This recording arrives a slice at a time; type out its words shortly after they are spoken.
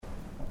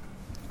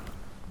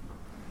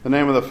In the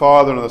name of the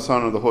Father, and of the Son,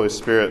 and of the Holy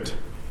Spirit.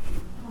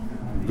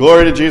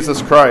 Glory to Jesus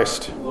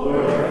Christ.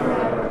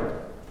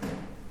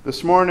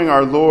 This morning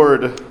our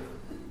Lord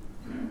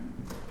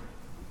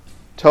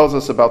tells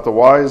us about the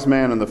wise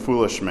man and the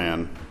foolish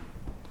man.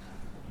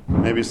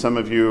 Maybe some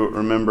of you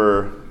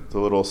remember the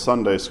little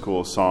Sunday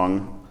school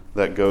song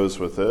that goes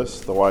with this.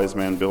 The wise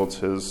man builds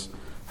his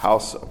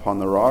house upon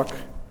the rock.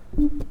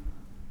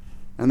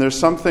 And there's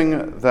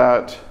something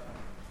that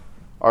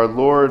our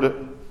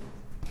Lord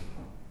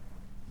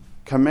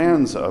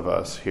commands of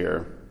us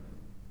here.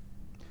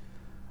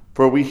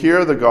 For we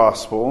hear the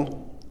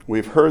gospel,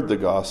 we've heard the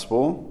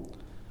gospel,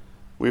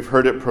 we've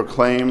heard it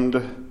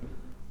proclaimed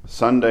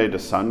Sunday to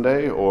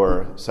Sunday,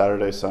 or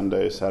Saturday,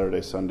 Sunday,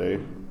 Saturday, Sunday,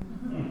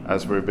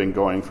 as we've been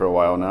going for a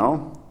while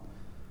now.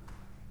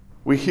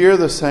 We hear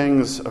the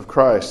sayings of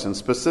Christ, and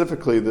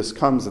specifically this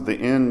comes at the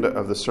end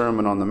of the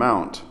Sermon on the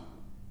Mount.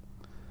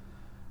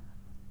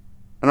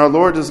 And our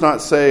Lord does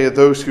not say,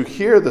 those who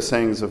hear the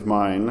sayings of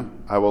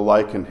mine, I will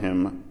liken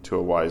him to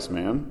a wise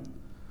man.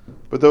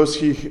 But those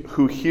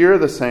who hear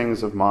the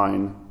sayings of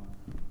mine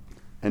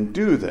and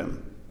do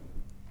them,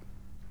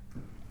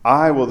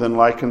 I will then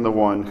liken the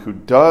one who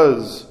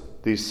does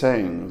these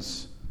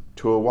sayings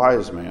to a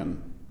wise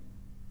man.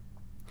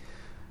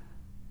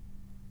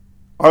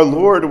 Our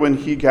Lord, when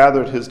he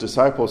gathered his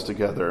disciples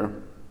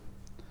together,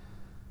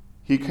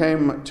 he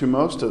came to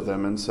most of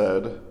them and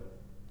said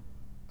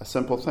a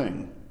simple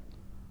thing: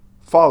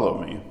 follow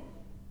me.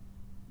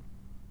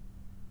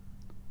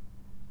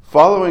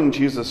 Following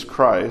Jesus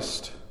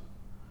Christ,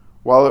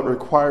 while it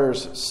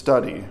requires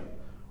study,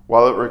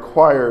 while it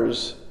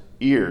requires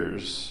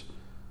ears,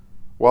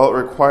 while it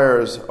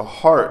requires a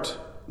heart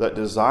that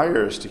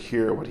desires to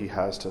hear what he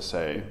has to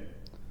say,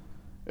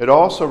 it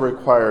also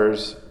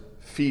requires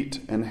feet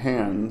and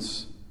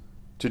hands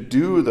to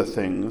do the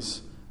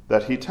things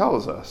that he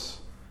tells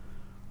us.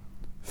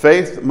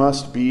 Faith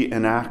must be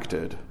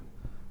enacted.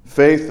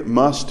 Faith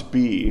must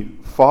be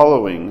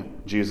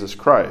following Jesus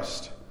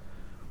Christ.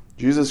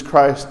 Jesus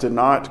Christ did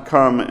not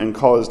come and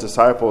call his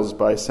disciples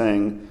by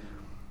saying,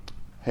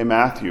 hey,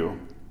 Matthew,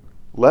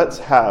 let's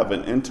have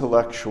an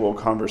intellectual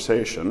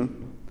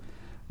conversation.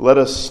 Let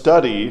us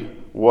study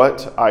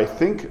what I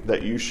think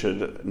that you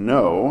should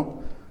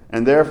know,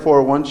 and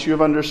therefore once you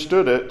have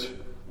understood it,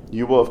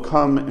 you will have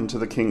come into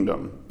the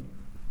kingdom.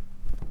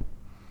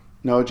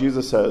 No,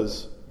 Jesus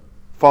says,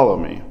 follow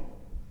me.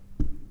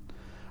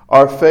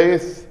 Our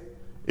faith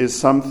is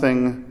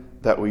something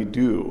that we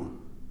do.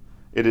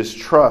 It is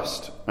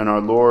trust in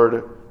our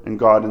Lord and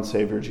God and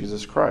Savior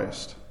Jesus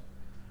Christ.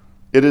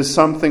 It is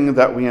something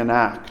that we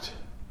enact,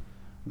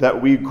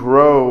 that we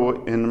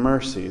grow in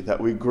mercy,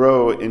 that we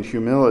grow in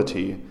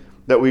humility,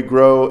 that we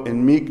grow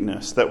in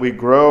meekness, that we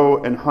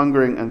grow in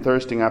hungering and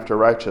thirsting after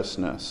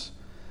righteousness,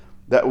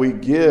 that we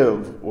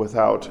give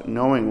without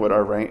knowing what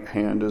our right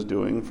hand is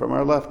doing from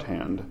our left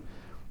hand,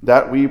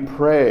 that we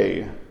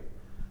pray,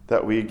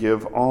 that we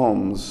give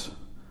alms,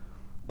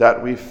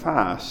 that we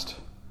fast,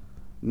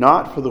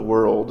 not for the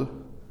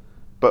world,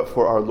 but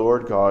for our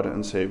Lord God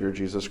and Savior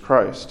Jesus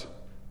Christ.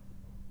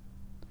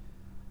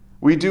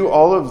 We do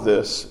all of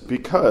this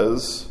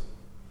because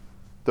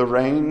the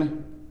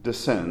rain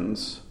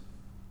descends,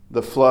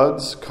 the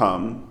floods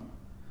come,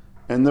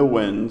 and the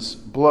winds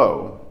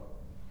blow.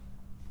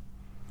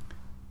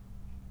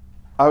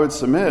 I would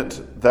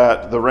submit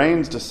that the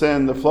rains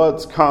descend, the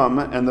floods come,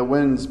 and the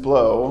winds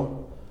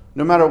blow,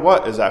 no matter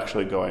what is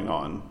actually going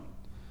on.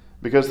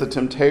 Because the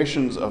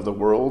temptations of the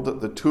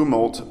world, the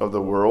tumult of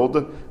the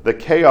world, the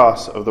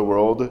chaos of the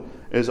world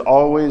is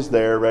always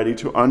there ready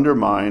to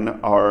undermine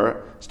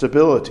our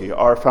stability,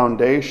 our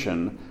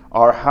foundation,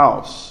 our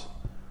house.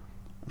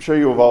 I'm sure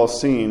you have all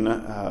seen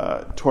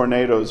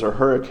tornadoes or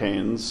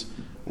hurricanes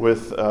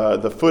with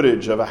the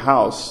footage of a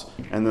house,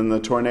 and then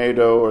the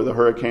tornado or the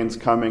hurricane's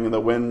coming and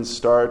the winds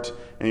start,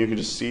 and you can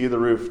just see the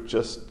roof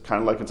just kind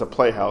of like it's a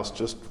playhouse,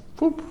 just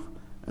whoop,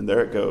 and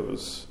there it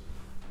goes,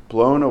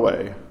 blown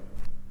away.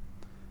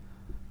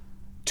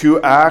 To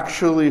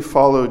actually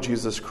follow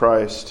Jesus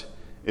Christ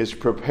is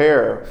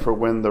prepare for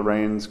when the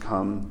rains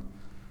come,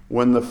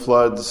 when the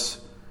floods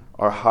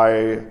are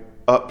high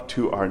up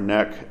to our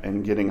neck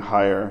and getting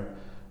higher,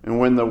 and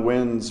when the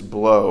winds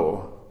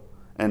blow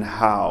and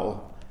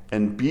howl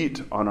and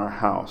beat on our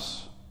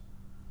house.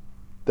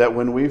 That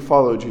when we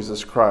follow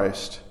Jesus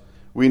Christ,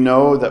 we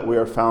know that we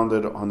are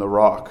founded on the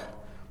rock,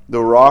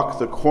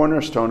 the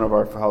cornerstone of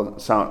our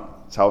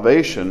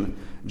salvation,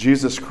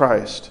 Jesus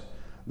Christ,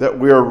 that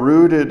we are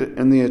rooted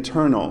in the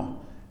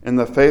eternal, in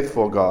the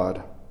faithful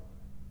God.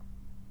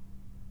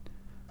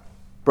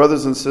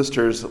 Brothers and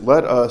sisters,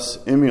 let us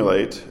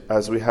emulate,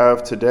 as we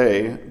have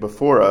today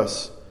before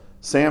us,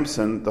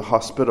 Samson the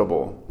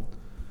hospitable,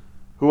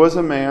 who was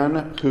a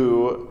man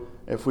who,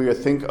 if we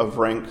think of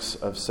ranks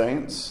of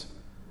saints,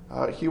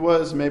 he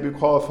was maybe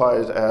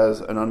qualified as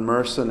an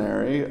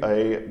unmercenary,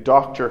 a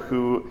doctor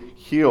who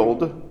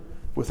healed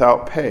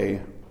without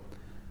pay.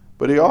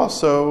 But he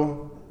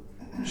also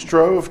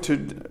strove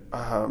to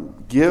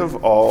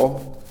give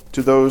all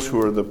to those who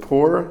were the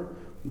poor,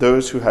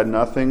 those who had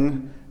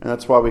nothing, And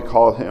that's why we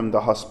call him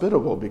the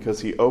hospitable,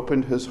 because he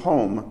opened his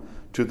home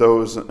to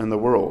those in the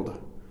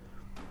world.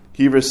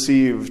 He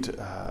received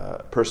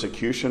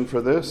persecution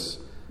for this.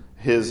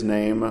 His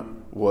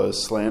name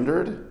was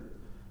slandered.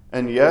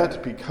 And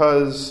yet,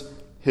 because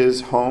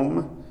his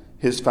home,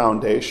 his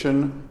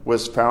foundation,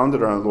 was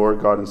founded on our Lord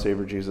God and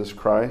Savior Jesus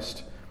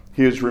Christ,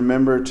 he is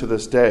remembered to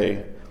this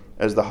day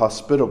as the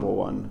hospitable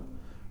one,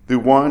 the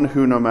one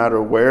who, no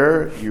matter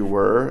where you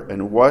were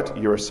and what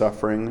you were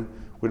suffering,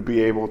 would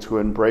be able to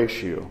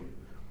embrace you,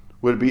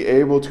 would be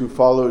able to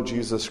follow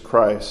Jesus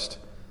Christ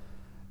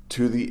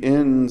to the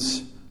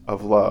ends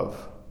of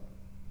love.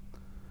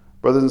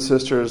 Brothers and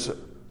sisters,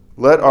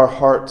 let our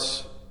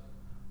hearts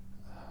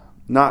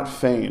not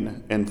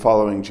faint in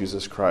following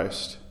Jesus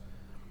Christ,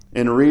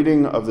 in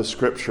reading of the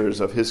scriptures,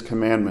 of his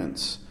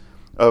commandments,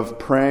 of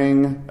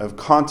praying, of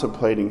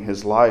contemplating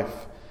his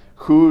life,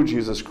 who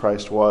Jesus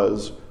Christ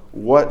was,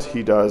 what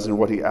he does, and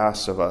what he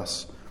asks of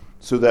us,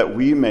 so that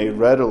we may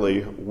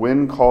readily,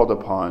 when called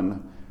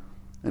upon,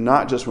 and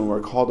not just when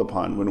we're called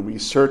upon, when we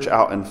search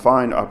out and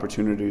find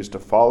opportunities to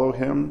follow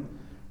him,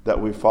 that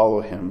we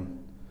follow him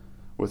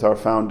with our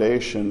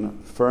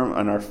foundation firm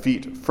and our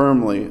feet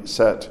firmly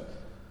set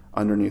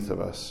underneath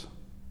of us.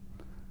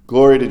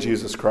 Glory to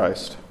Jesus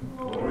Christ.